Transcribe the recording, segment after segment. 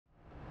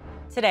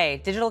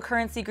Today, digital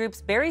currency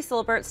group's Barry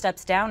Silbert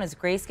steps down as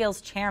Grayscale's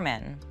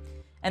chairman.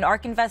 And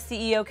ARK Invest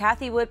CEO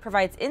Cathie Wood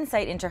provides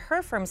insight into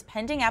her firm's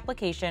pending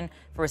application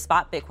for a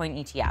spot Bitcoin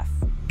ETF.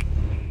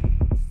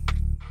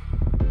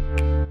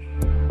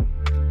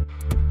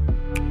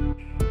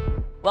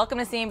 Welcome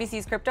to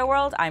CNBC's Crypto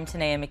World. I'm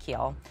Tanea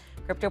McKeel.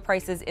 Crypto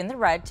prices in the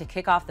red to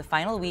kick off the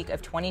final week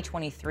of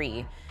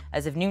 2023.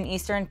 As of noon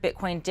Eastern,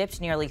 Bitcoin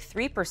dipped nearly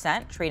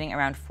 3%, trading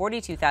around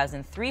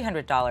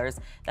 $42,300.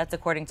 That's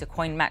according to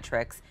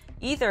Coinmetrics.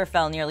 Ether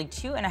fell nearly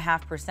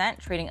 2.5%,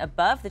 trading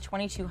above the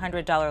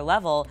 $2,200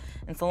 level,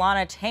 and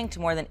Solana tanked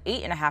more than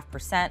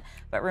 8.5%,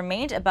 but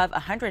remained above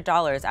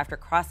 $100 after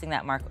crossing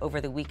that mark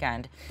over the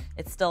weekend.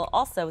 It's still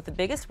also the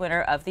biggest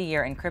winner of the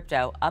year in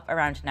crypto, up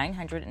around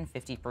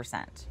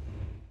 950%.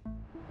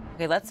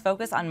 Okay, let's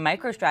focus on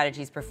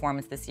MicroStrategy's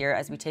performance this year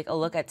as we take a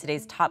look at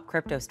today's top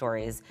crypto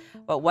stories.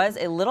 What was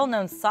a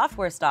little-known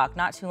software stock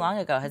not too long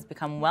ago has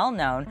become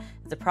well-known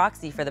as a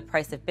proxy for the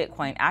price of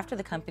Bitcoin after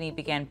the company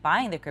began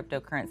buying the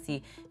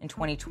cryptocurrency in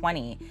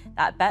 2020.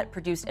 That bet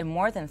produced a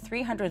more than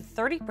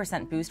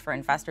 330% boost for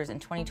investors in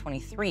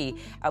 2023,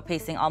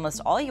 outpacing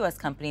almost all U.S.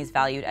 companies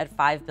valued at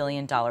 $5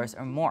 billion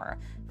or more.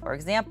 For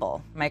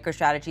example,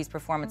 MicroStrategy's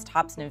performance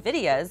tops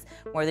NVIDIA's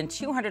more than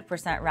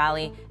 200%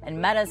 rally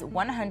and Meta's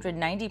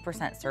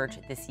 190% surge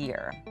this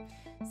year.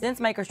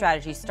 Since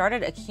MicroStrategy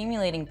started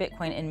accumulating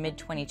Bitcoin in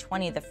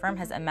mid-2020, the firm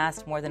has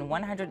amassed more than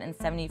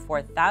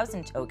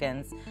 174,000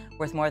 tokens,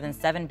 worth more than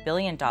 $7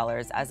 billion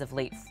as of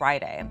late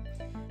Friday.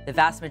 The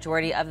vast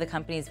majority of the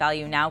company's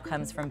value now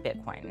comes from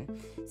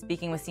Bitcoin.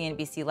 Speaking with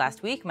CNBC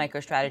last week,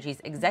 MicroStrategy's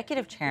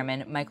executive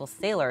chairman, Michael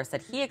Saylor,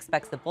 said he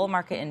expects the bull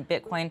market in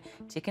Bitcoin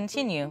to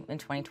continue in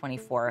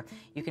 2024.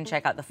 You can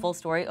check out the full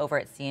story over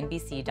at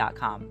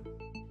CNBC.com.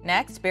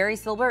 Next, Barry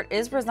Silbert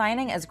is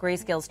resigning as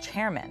Grayscale's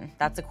chairman.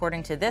 That's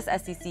according to this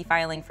SEC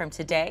filing from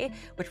today,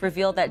 which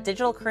revealed that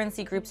Digital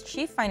Currency Group's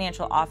chief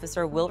financial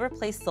officer will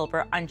replace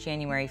Silbert on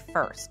January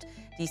 1st.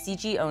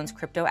 DCG owns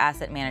crypto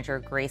asset manager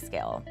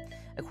Grayscale.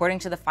 According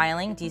to the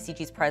filing,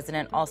 DCG's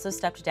president also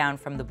stepped down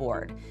from the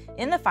board.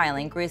 In the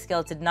filing,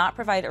 Grayscale did not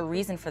provide a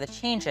reason for the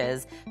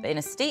changes, but in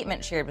a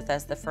statement shared with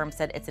us, the firm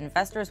said its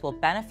investors will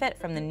benefit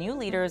from the new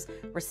leaders'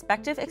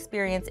 respective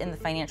experience in the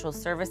financial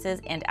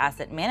services and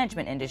asset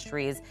management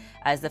industries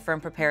as the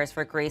firm prepares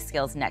for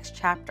Grayscale's next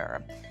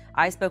chapter.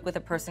 I spoke with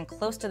a person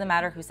close to the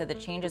matter who said the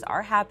changes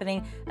are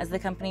happening as the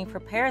company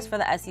prepares for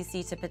the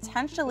SEC to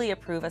potentially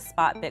approve a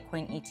spot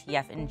Bitcoin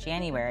ETF in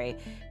January.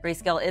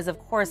 Grayscale is, of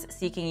course,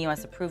 seeking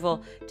U.S.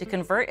 approval to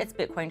convert its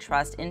Bitcoin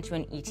trust into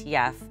an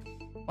ETF.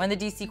 When the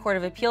D.C. Court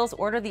of Appeals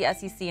ordered the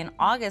SEC in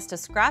August to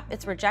scrap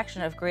its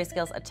rejection of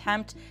Grayscale's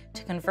attempt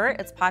to convert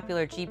its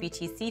popular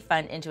GBTC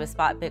fund into a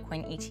spot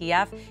Bitcoin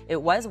ETF,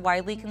 it was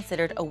widely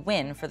considered a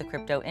win for the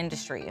crypto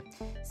industry.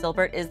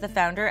 Silbert is the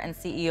founder and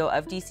CEO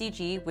of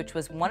DCG, which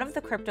was one of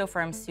the crypto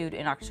firms sued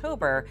in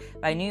October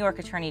by New York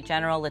Attorney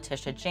General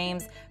Letitia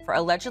James for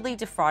allegedly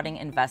defrauding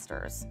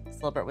investors.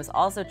 Silbert was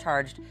also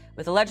charged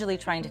with allegedly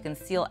trying to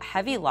conceal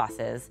heavy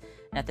losses,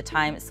 and at the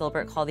time,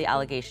 Silbert called the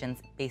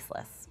allegations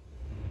baseless.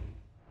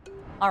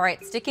 All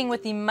right, sticking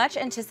with the much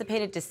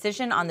anticipated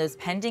decision on those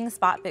pending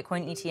spot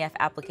Bitcoin ETF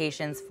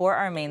applications for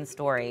our main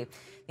story.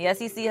 The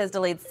SEC has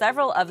delayed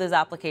several of those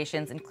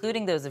applications,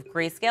 including those of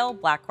Grayscale,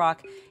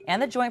 BlackRock,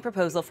 and the joint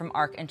proposal from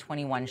ARK and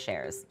 21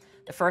 Shares.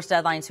 The first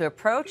deadline to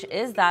approach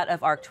is that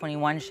of ARK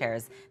 21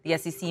 Shares. The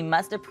SEC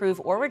must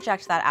approve or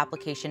reject that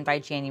application by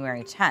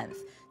January 10th.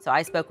 So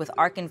I spoke with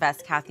ARK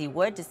Invest Cathie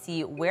Wood to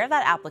see where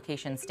that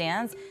application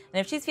stands, and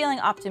if she's feeling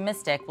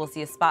optimistic, we'll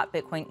see a spot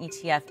Bitcoin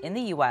ETF in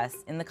the U.S.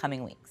 in the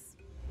coming weeks.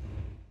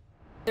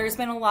 There's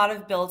been a lot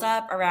of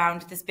buildup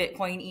around this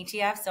Bitcoin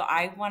ETF, so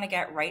I want to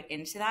get right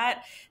into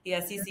that. The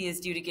SEC is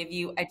due to give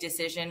you a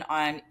decision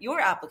on your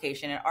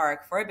application at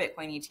ARK for a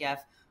Bitcoin ETF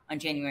on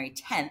January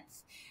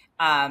 10th.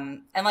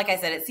 And like I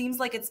said, it seems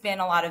like it's been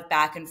a lot of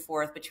back and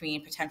forth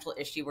between potential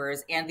issuers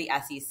and the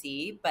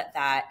SEC, but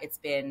that it's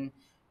been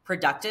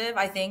productive,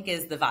 I think,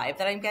 is the vibe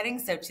that I'm getting.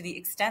 So to the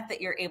extent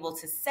that you're able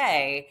to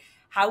say,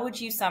 how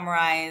would you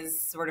summarize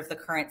sort of the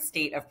current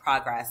state of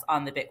progress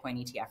on the Bitcoin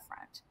ETF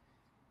front?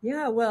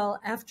 Yeah, well,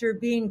 after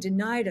being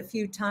denied a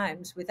few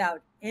times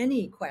without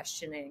any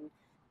questioning,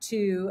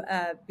 to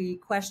be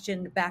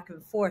questioned back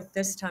and forth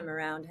this time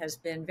around has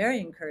been very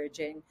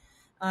encouraging,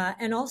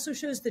 and also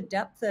shows the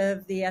depth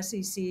of the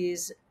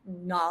SEC's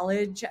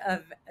knowledge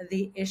of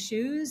the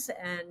issues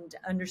and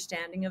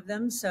understanding of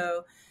them.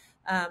 So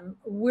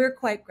we're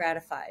quite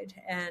gratified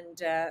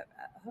and,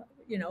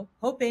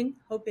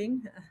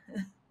 hoping.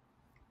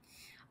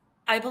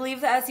 I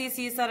believe the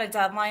SEC set a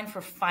deadline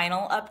for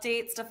final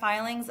updates to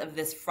filings of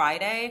this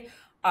Friday.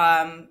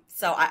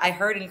 So I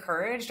heard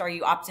encouraged. Are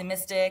you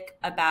optimistic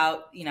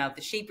about,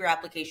 the shape your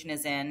application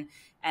is in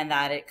and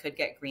that it could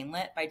get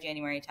greenlit by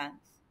January 10th?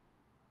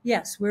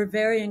 Yes, we're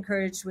very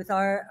encouraged with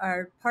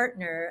our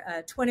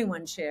partner,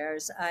 21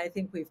 Shares. I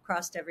think we've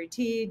crossed every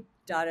T,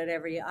 dotted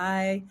every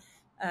I.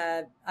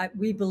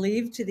 We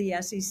believe to the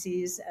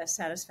SEC's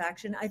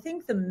satisfaction. I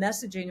think the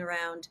messaging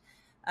around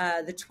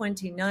the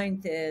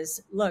 29th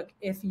is, look,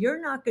 if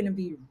you're not going to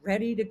be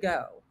ready to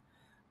go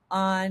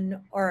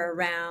on or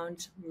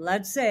around,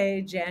 let's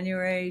say,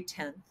 January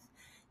 10th,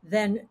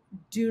 then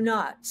do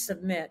not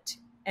submit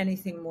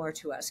anything more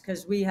to us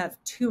because we have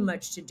too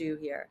much to do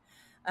here.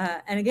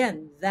 And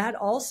again, that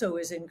also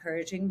is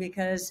encouraging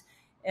because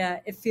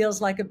it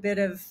feels like a bit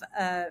of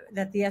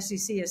that the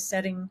SEC is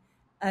setting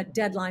a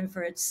deadline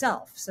for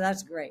itself. So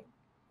that's great.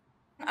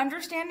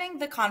 Understanding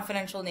the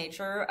confidential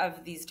nature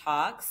of these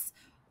talks,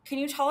 can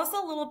you tell us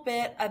a little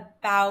bit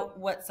about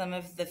what some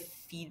of the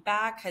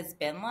feedback has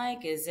been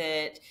like? Is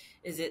it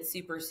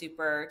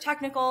super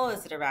technical?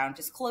 Is it around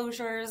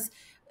disclosures?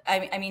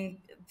 I mean,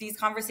 these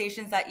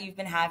conversations that you've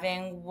been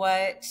having,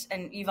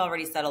 and you've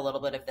already said a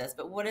little bit of this,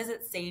 but what does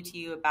it say to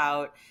you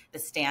about the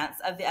stance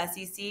of the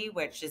SEC,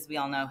 which, as we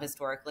all know,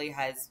 historically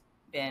has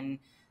been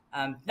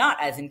not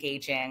as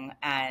engaging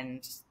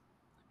and,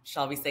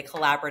 shall we say,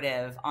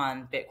 collaborative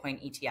on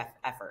Bitcoin ETF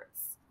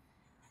efforts?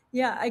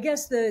 Yeah, I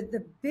guess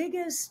the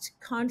biggest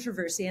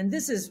controversy, and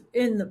this is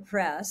in the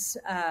press,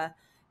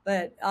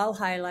 but I'll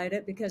highlight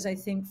it because I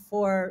think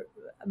for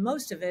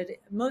most of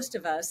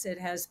us, it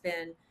has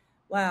been,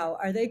 wow,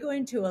 are they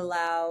going to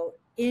allow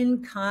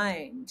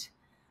in-kind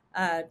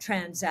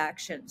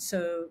transactions?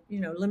 So,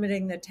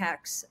 limiting the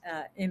tax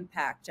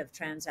impact of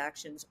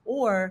transactions,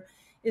 or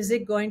is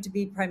it going to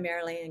be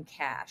primarily in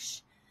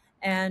cash?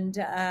 And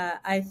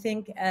I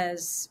think,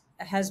 as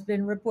has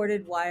been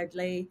reported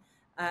widely,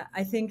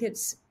 I think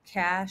it's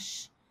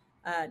cash,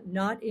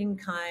 not in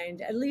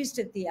kind, at least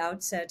at the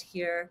outset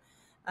here.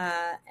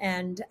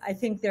 And I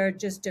think there are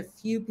just a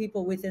few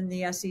people within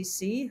the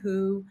SEC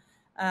who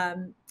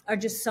are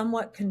just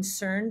somewhat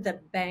concerned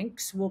that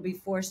banks will be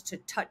forced to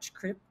touch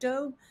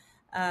crypto.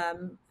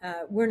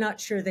 We're not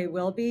sure they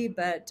will be,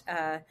 but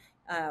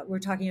we're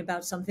talking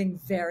about something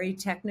very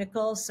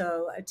technical.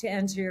 So to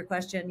answer your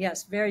question,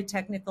 yes, very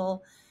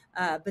technical.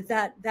 But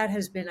that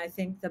has been, I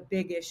think, the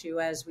big issue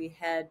as we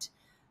head,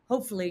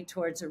 hopefully,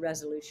 towards a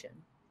resolution.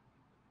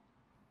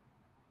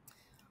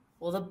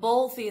 Well, the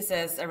bull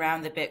thesis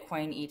around the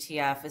Bitcoin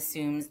ETF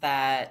assumes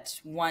that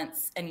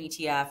once an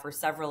ETF or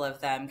several of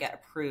them get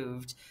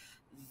approved,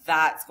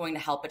 that's going to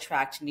help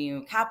attract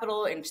new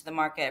capital into the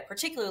market,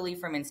 particularly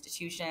from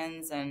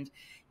institutions and,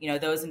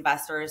 those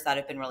investors that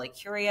have been really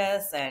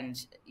curious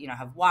and,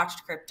 have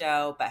watched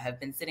crypto, but have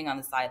been sitting on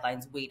the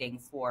sidelines waiting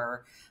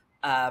for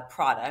a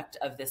product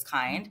of this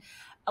kind.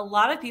 A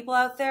lot of people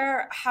out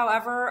there,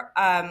 however,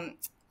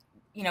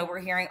 we're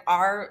hearing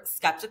are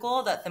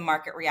skeptical that the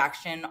market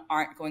reaction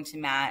aren't going to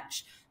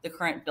match the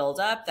current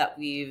buildup that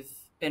we've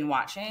been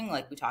watching,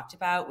 like we talked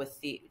about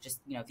with the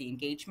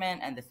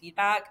engagement and the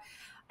feedback,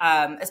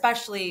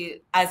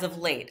 especially as of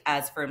late,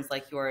 as firms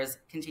like yours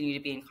continue to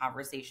be in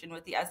conversation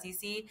with the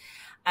SEC,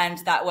 and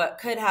that what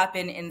could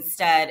happen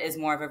instead is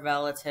more of a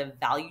relative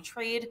value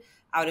trade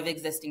out of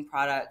existing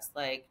products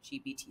like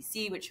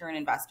GBTC, which you're an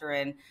investor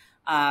in,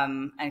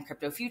 and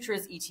crypto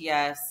futures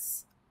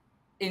ETFs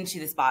into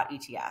the spot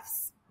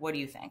ETFs. What do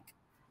you think?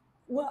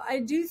 Well, I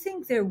do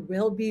think there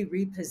will be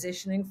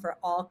repositioning for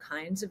all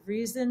kinds of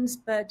reasons,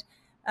 but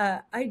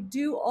I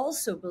do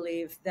also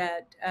believe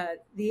that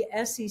the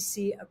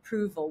SEC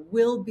approval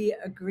will be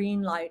a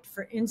green light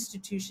for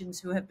institutions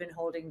who have been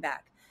holding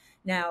back.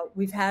 Now,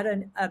 we've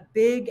had a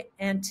big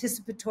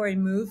anticipatory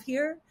move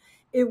here.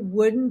 It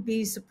wouldn't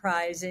be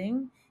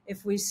surprising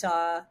if we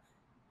saw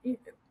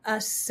a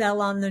sell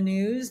on the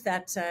news.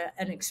 That's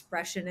an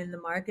expression in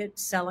the market.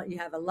 Sell. You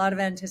have a lot of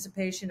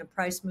anticipation. A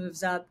price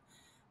moves up.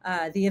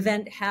 The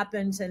event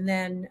happens, and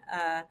then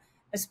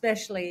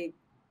especially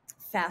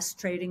fast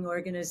trading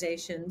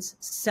organizations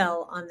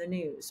sell on the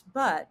news.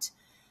 But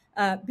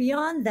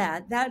beyond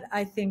that,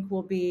 I think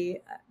will be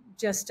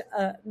just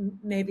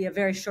maybe a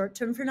very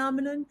short-term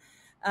phenomenon.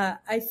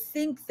 I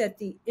think that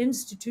the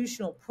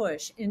institutional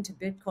push into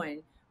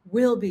Bitcoin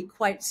will be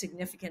quite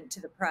significant to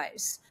the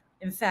price.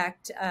 In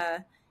fact,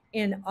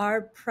 in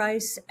our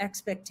price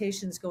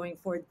expectations going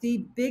forward,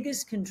 the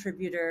biggest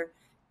contributor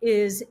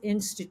is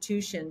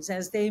institutions.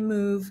 As they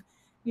move,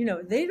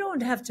 they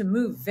don't have to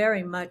move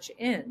very much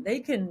in. They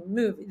can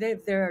move.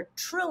 There are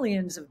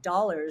trillions of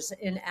dollars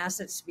in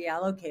assets to be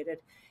allocated.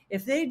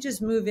 If they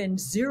just move in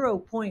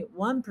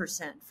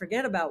 0.1%,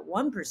 forget about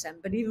 1%,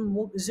 but even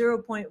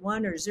 0.1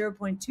 or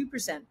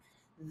 0.2%,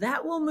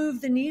 that will move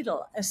the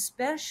needle,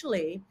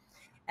 especially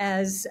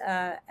as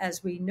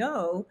we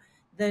know,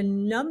 the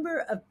number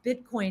of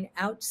Bitcoin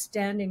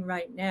outstanding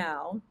right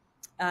now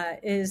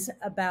is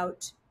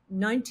about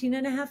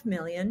 19.5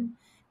 million.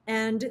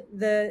 And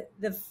the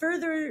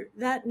furthest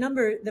that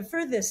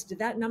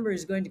number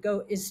is going to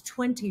go is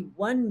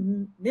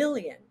 21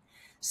 million.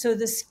 So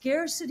the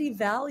scarcity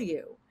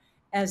value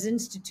as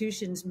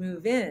institutions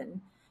move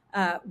in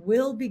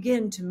will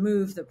begin to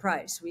move the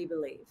price, we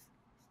believe.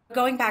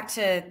 Going back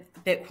to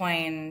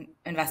Bitcoin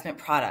investment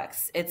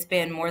products, it's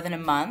been more than a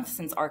month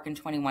since ARK and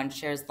 21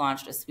 Shares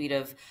launched a suite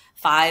of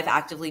 5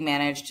 actively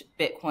managed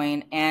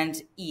Bitcoin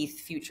and ETH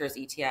futures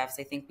ETFs.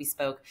 I think we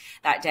spoke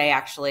that day,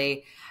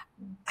 actually.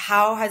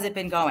 How has it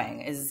been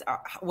going?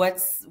 What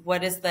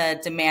is the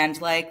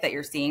demand like that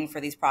you're seeing for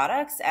these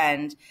products?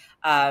 And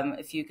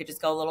if you could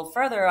just go a little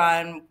further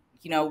on,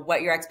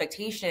 what your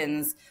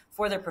expectations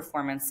for their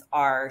performance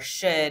are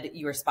should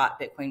your spot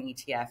Bitcoin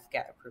ETF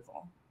get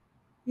approval.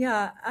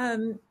 Yeah,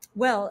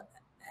 well,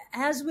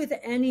 as with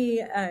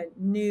any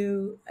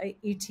new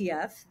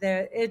ETF,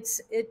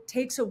 it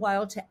takes a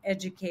while to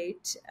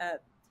educate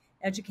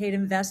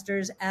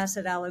investors,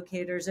 asset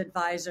allocators,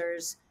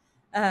 advisors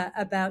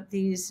about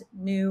these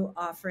new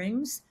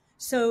offerings.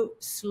 So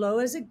slow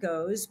as it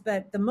goes,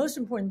 but the most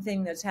important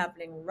thing that's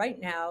happening right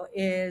now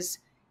is,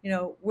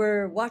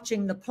 we're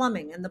watching the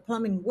plumbing, and the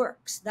plumbing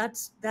works.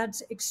 That's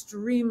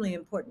extremely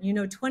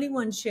important.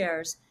 21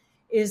 Shares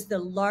is the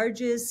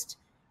largest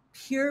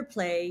pure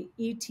play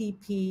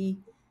ETP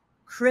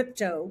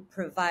crypto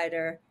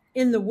provider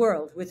in the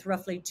world with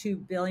roughly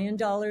 $2 billion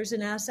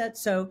in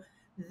assets. So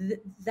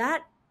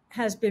that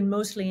has been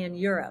mostly in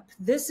Europe.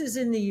 This is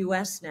in the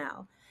US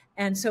now.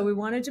 And so we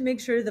wanted to make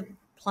sure the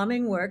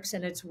plumbing works,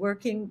 and it's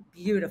working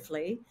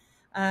beautifully.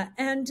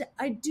 And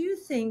I do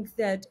think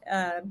that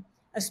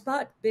a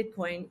spot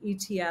Bitcoin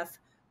ETF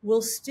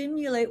will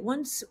stimulate,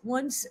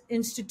 once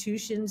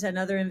institutions and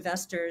other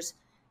investors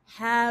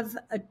have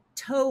a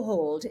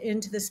toehold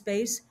into the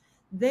space,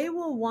 they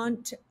will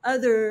want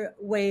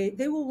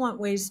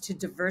ways to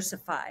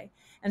diversify.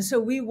 And so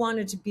we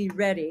wanted to be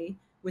ready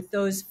with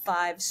those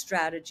 5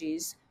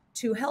 strategies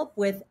to help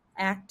with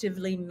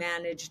actively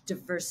managed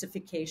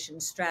diversification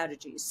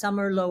strategies. Some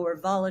are lower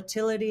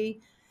volatility,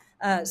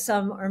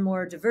 some are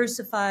more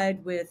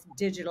diversified with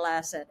digital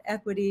asset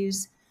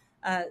equities.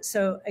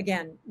 So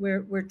again,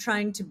 we're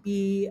trying to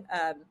be,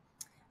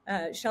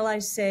 shall I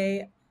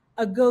say,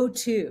 a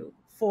go-to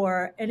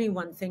for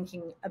anyone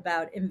thinking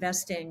about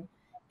investing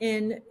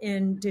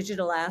in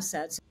digital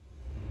assets.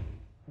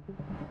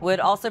 Wood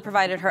also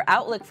provided her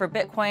outlook for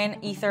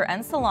Bitcoin, Ether,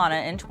 and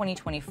Solana in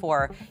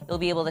 2024. You'll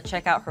be able to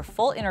check out her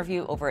full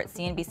interview over at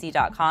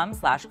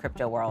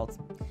cnbc.com/Crypto World.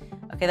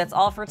 Okay, that's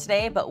all for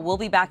today, but we'll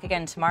be back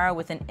again tomorrow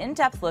with an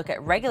in-depth look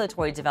at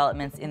regulatory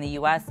developments in the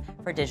U.S.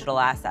 for digital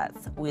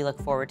assets. We look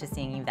forward to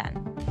seeing you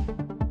then.